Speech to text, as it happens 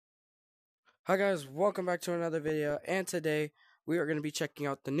Hi guys, welcome back to another video, and today we are going to be checking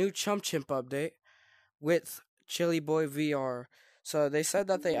out the new Chimp update with ChillyBoyVR. So they said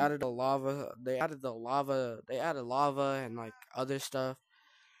that they added lava and like other stuff.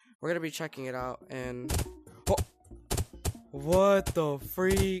 We're going to be checking it out and oh, what the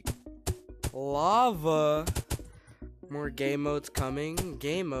freak? Lava. More game modes coming.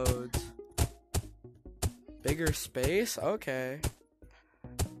 Game modes. Bigger space? Okay.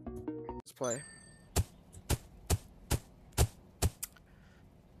 Let's play.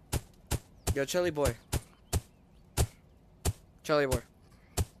 Yo, Chilly Boy.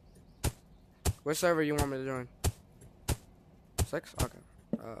 Which server you want me to join? 6? Okay.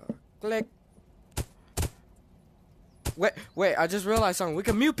 Click. Wait, I just realized something. We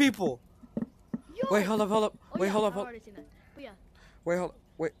can mute people. Yo! Wait, hold up. Oh, wait, yeah, hold I've up. already seen that. But yeah.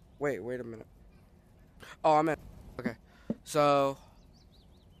 Wait a minute. Oh, I'm in. Okay. So,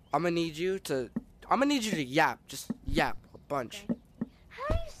 I'm gonna need you to yap. Just yap a bunch. Okay.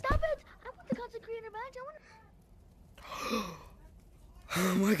 Hey, stop it! I want the content creator badge. I want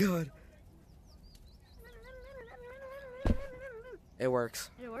Oh my god. It works.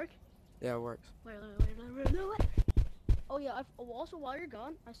 Did it work? Yeah, it works. Wait. Oh yeah, also while you're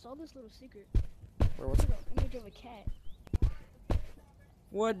gone, I saw this little secret. Wait, what's Look at the image of a cat.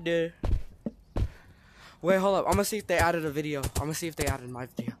 What the? Wait, hold up. I'm gonna see if they added a video. I'm gonna see if they added my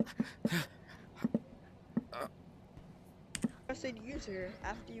video. Trusted user,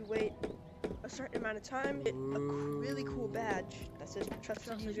 after you wait a certain amount of time, get a really cool badge that says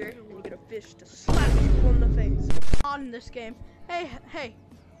trusted user, and you get a fish to slap people in the face. On this game. Hey.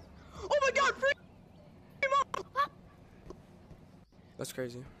 Oh my god, free mom! That's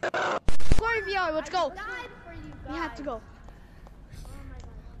crazy. ChillyBoyVR, let's go. We have to go.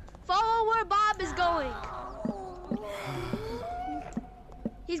 Follow where Bob is going.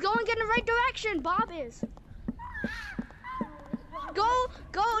 He's going in the right direction. Bob is. Go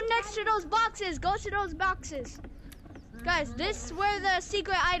next to those boxes. Go to those boxes. Guys, this is where the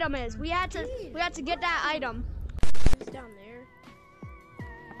secret item is. We had to get that item. It's down there.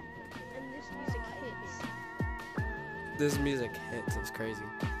 And this music hits. This music hits. It's crazy.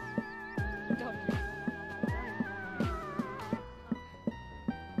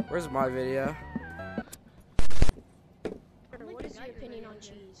 Where's my video? What is your opinion on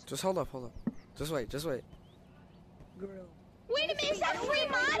cheese? Just hold up. Just wait. Grill. Wait a minute, is that free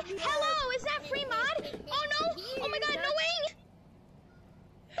mod? Hello, is that free mod? Oh no! Oh my god, no way!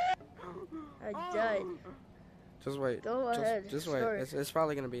 I died. Just wait. Go ahead. Just wait. Sorry. It's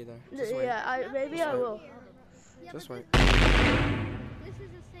probably gonna be there. Just wait. Yeah, maybe I will. Just wait. This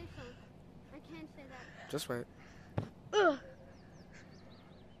is a safe zone. I can't say that. Just wait.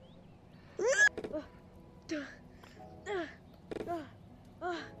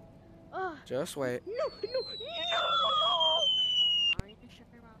 Just wait. No!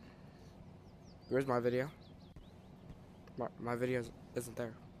 Where's my video? My video isn't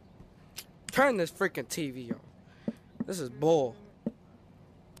there. Turn this freaking TV on. This is bull.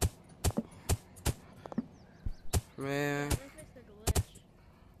 Man.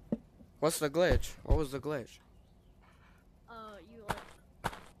 What's the glitch? What was the glitch?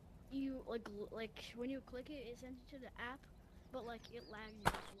 You like when you click it, it sends you to the app, but like it lags you a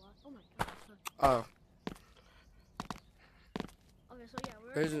lot. Oh my god. Oh. Okay, so yeah,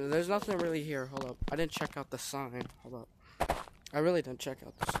 There's nothing really here. Hold up. I didn't check out the sign. Hold up. I really didn't check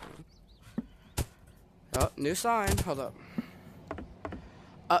out the sign. Oh, new sign. Hold up.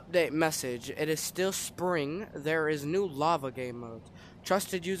 Update message. It is still spring. There is new lava game mode.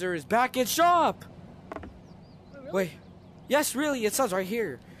 Trusted user is back in shop. Wait. Yes, really. It says right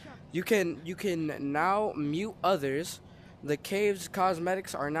here. You can now mute others. The cave's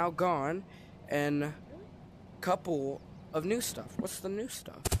cosmetics are now gone, and couple of new stuff. What's the new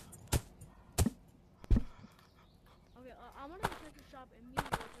stuff? Okay, I'm gonna check the shop immediately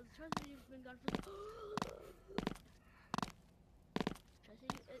because trusted user's been gone for.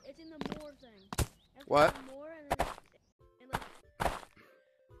 It's in the more thing. What? More and like,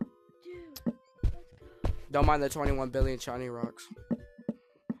 dude, let's go. Don't mind the 21 billion shiny rocks.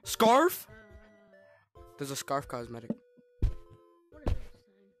 Scarf? There's a scarf cosmetic. What is this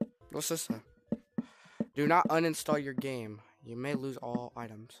thing? What's this say? Do not uninstall your game. You may lose all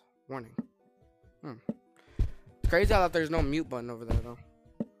items. Warning. Crazy how there's no mute button over there though.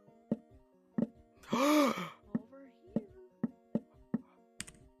 Over here.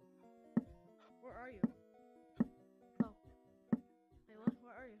 Where are you? Oh. Wait, what?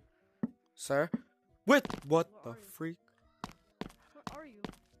 Where are you? Sir? What the freak? Where are you?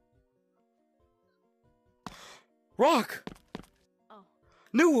 Rock! Oh.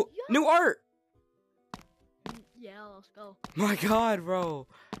 New art! Yeah, let's go. My God, bro.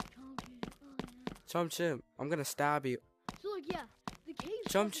 Chum, oh, yeah. Chimp. I'm gonna stab you. So like, yeah, the cave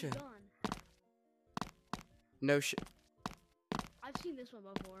Chump. stuff is done. No shit. I've seen this one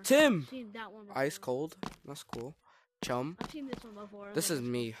before. Tim. I've seen that one before. Ice cold. That's cool. Chum. I've seen this one before. This is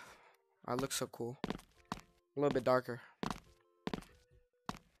me. I look so cool. A little bit darker.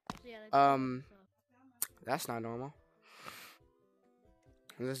 So, yeah, That's not normal.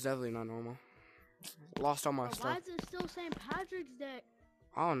 This is definitely not normal. Lost all my why stuff. is it still St. Patrick's Day?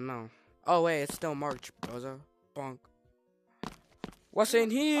 I don't know. Oh wait, it's still March, bozo. Bonk. What's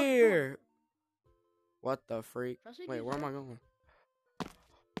in here? What the freak? Wait, where am I going?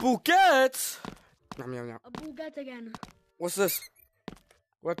 Bouquets! Yum, yum, yum. A Bugatti again. What's this?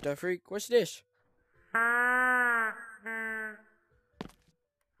 What the freak? What's this?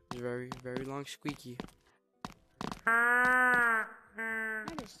 It's very, very long squeaky. That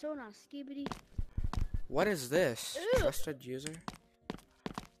is so not skibbity. What is this? Ew. Trusted user?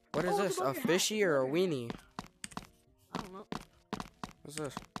 What is Oh, this? it's A above your fishy hat. or a weenie? I don't know. What's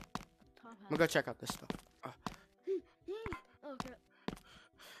this? Top I'm gonna go check out this stuff. Okay.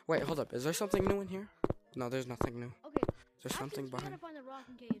 Wait, hold up. Is there something new in here? No, there's nothing new. Okay. Is there something We gotta behind? find the rock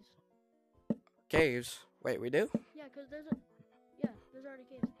and caves. Caves? Wait, we do? Yeah, cause there's already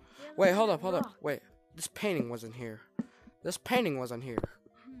caves. We haven't Wait, found hold that up, hold up. rock. Wait, this painting wasn't here. This painting wasn't here.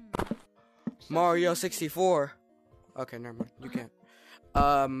 So Mario sneaky. 64. Okay, never mind. You can't.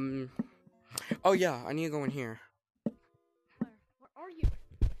 Oh yeah, I need to go in here. Where are you?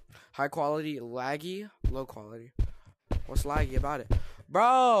 High quality, laggy, low quality. What's laggy about it?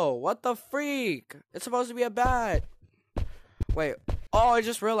 Bro, what the freak? It's supposed to be a bat. Wait. Oh, I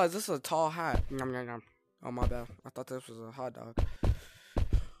just realized this is a tall hat. Yum, yum, yum. Oh, my bad. I thought this was a hot dog.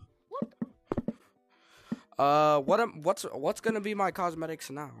 What? What's gonna be my cosmetics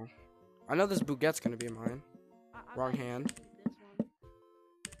now? I know this baguette's gonna be mine. I Wrong bet hand. This one.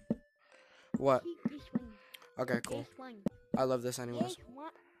 What? This one. Okay, cool. This one. I love this anyways. This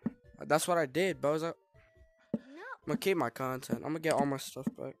one. That's what I did, bozo. No. I'm gonna keep my content. I'm gonna get all my stuff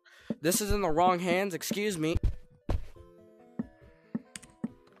back. This is in the wrong hands. Excuse me.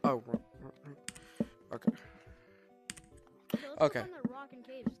 Oh. Okay. Let's Okay. go find the rock and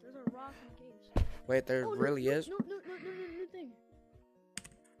caves. There's a rock and caves. Wait, there Oh, really is? No, new thing.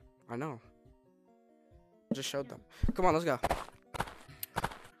 I know. Just showed them. Come on, let's go.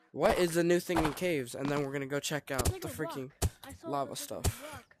 What is the new thing in caves? And then we're gonna go check out It's like the a freaking rock. I saw lava it's like stuff. a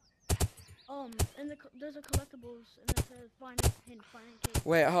rock. And there's a collectibles, and it says find in cave.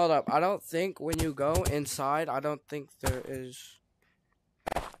 Wait, hold up. I don't think when you go inside, I don't think there is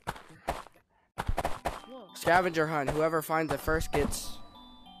Whoa. scavenger hunt. Whoever finds it first gets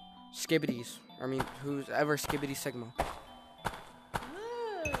skibbities. I mean, who's ever skibbity sigma.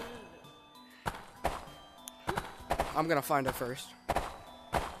 I'm gonna find it first.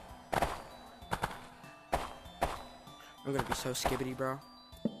 I'm gonna be so skibbity, bro.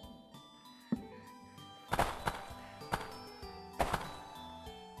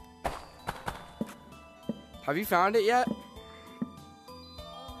 Have you found it yet?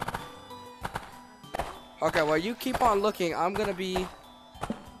 Okay, well, you keep on looking. I'm gonna be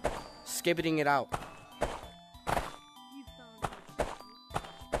skibbiting it out. You found it.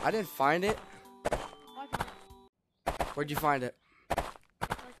 I didn't find it. Oh, I found it. Where'd you find it?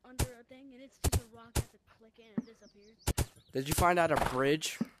 Like under a thing, and it's just a rock you have to click in and it disappears. Did you find out a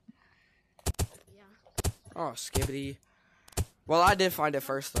bridge? Yeah. Oh, skibbity. Well, I did find it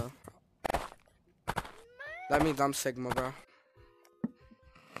first, though. That means I'm Sigma, bro.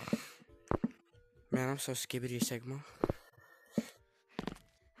 Man, I'm so skibbity Sigma.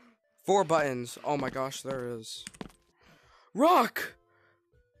 4 buttons. Oh my gosh, there is. Rock!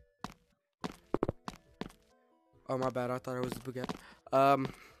 Oh, my bad. I thought it was the baguette.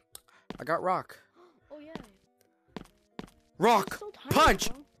 I got rock. Oh yeah. Rock! It's so tiny, Punch!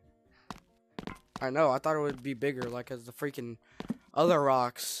 bro. I know. I thought it would be bigger, like as the freaking other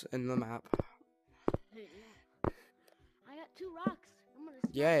rocks in the map. Hey, yeah. I got 2 rocks. I'm gonna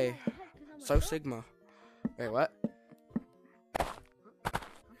smack Yay. you on the head 'cause I'm a So dog. Sigma. Wait, what?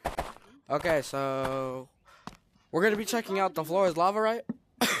 Okay, so we're gonna be checking out the floor is lava, right?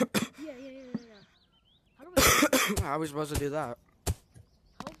 Yeah. How do we? How are we supposed to do that?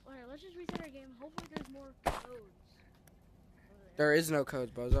 Alright, let's just reset our game. Hopefully, there's more codes. Over There is no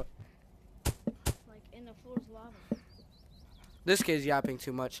codes, bozo. Like in the floor's lava. This kid's yapping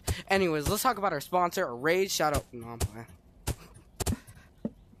too much. Anyways, let's talk about our sponsor, Raid. Shout out. No, I'm playing.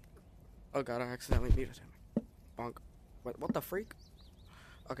 Oh god, I accidentally muted him. Bonk. What the freak?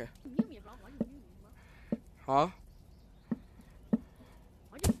 Okay. Mute me, bro. Why you mute me, bro? Huh?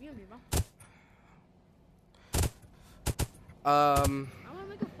 Why you mute me, bro? I'm gonna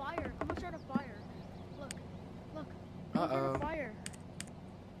make a fire. I'm gonna start a fire. Look. Look. I'm gonna start a fire.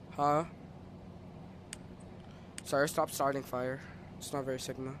 Huh? Sorry, stop starting fire. It's not very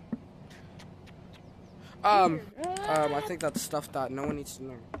Sigma. I think that's stuff that no one needs to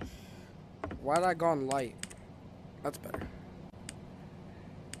know. Why did I go on light? That's better.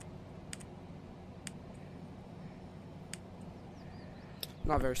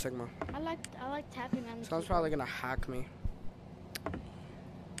 Not very Sigma. I like tapping on the Someone's keyboard. probably gonna hack me.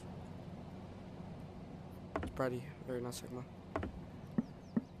 Brady, very not Sigma.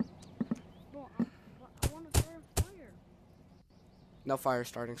 Bro, I want to start a fire. No fire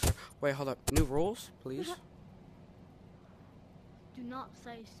starting, sir. Wait, hold up. New rules, please. Do not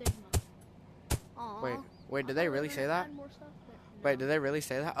say Sigma. Aww. Wait, did they really say that? Add more stuff, but Wait, did they really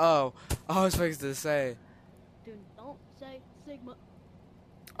say that? Oh, I was supposed to say. Dude, don't say Sigma.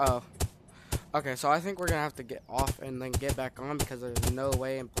 Oh. Okay, so I think we're gonna have to get off and then get back on because there's no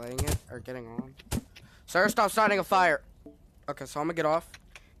way in playing it or getting on. Sir, stop starting a fire. Okay, so I'm gonna get off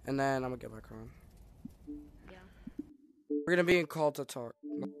and then I'm gonna get back on. Yeah. We're gonna be in call to talk.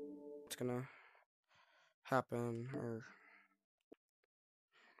 It's gonna happen or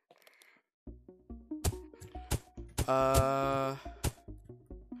I'm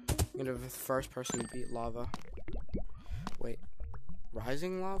gonna be the first person to beat lava. Wait.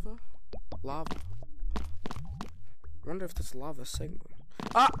 Rising lava? Lava. I wonder if this lava Sigma.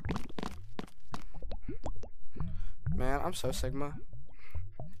 Ah! Man, I'm so Sigma.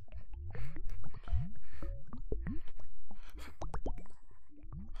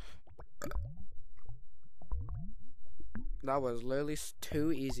 That was literally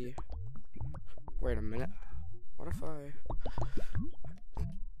too easy. Wait a minute. What if I...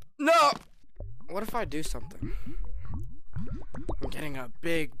 No! What if I do something? I'm getting a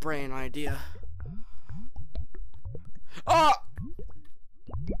big brain idea. Oh!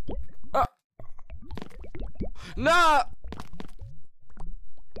 No!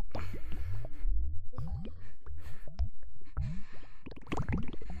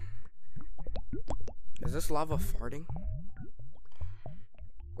 Is this lava farting?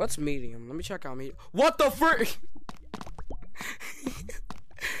 What's medium? Let me check out medium. What the frick?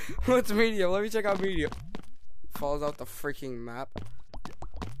 What's medium? Let me check out medium. Falls out the freaking map.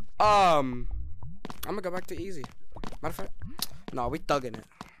 I'm gonna go back to easy. Matter of fact, no, we thugging it.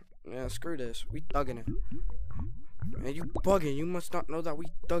 Yeah, screw this. We thugging it. Man, you bugging. You must not know that we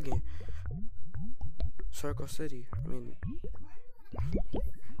thugging. Circle City. I mean.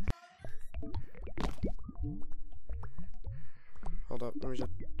 Hold up. Let me just.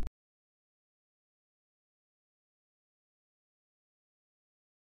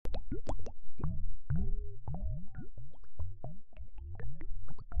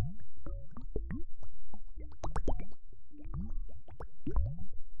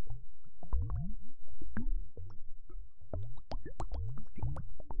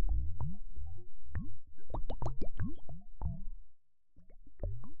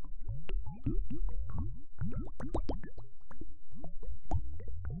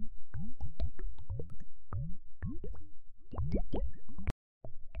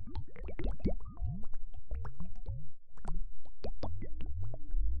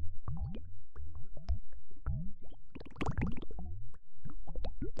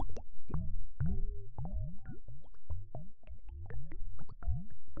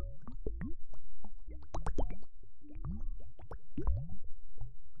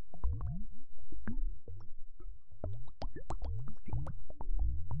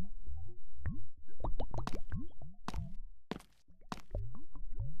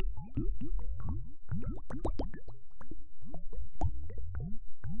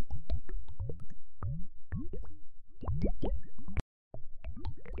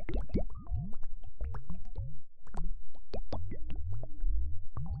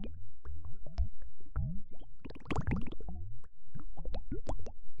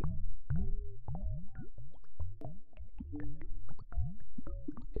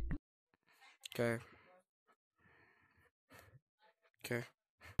 Okay. Okay.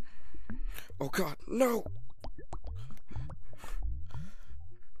 Oh god, no!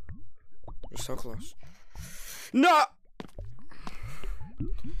 We're so close. No!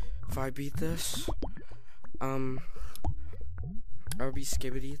 If I beat this, I'll be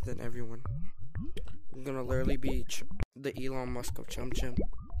Skibbity than everyone. I'm gonna literally be the Elon Musk of Chimp.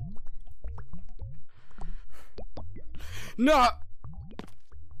 No!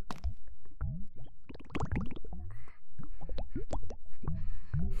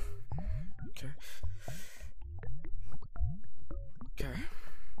 Okay. Okay.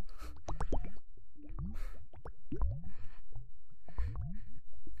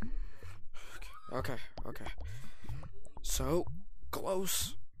 Okay. So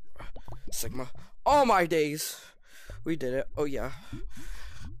close. Sigma. All my days. We did it. Oh yeah.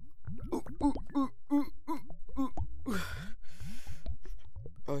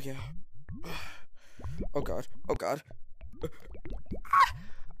 Oh yeah. Oh god.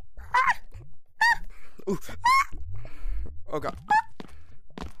 Ooh. Oh god.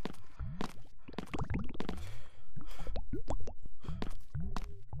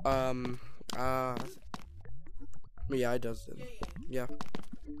 Yeah, it does. Yeah.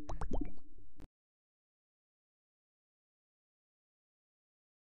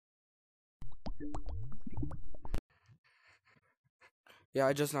 Yeah,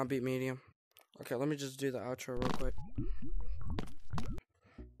 I just not beat medium. Okay, let me just do the outro real quick.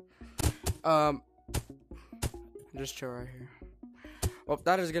 Just chill right here. Well,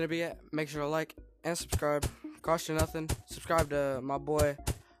 that is gonna be it. Make sure to like and subscribe. Cost you nothing. Subscribe to my boy,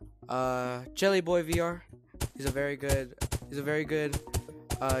 ChillyBoyVR. He's a very good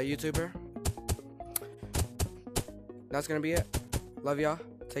YouTuber. That's gonna be it. Love y'all.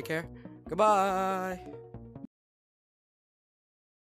 Take care. Goodbye.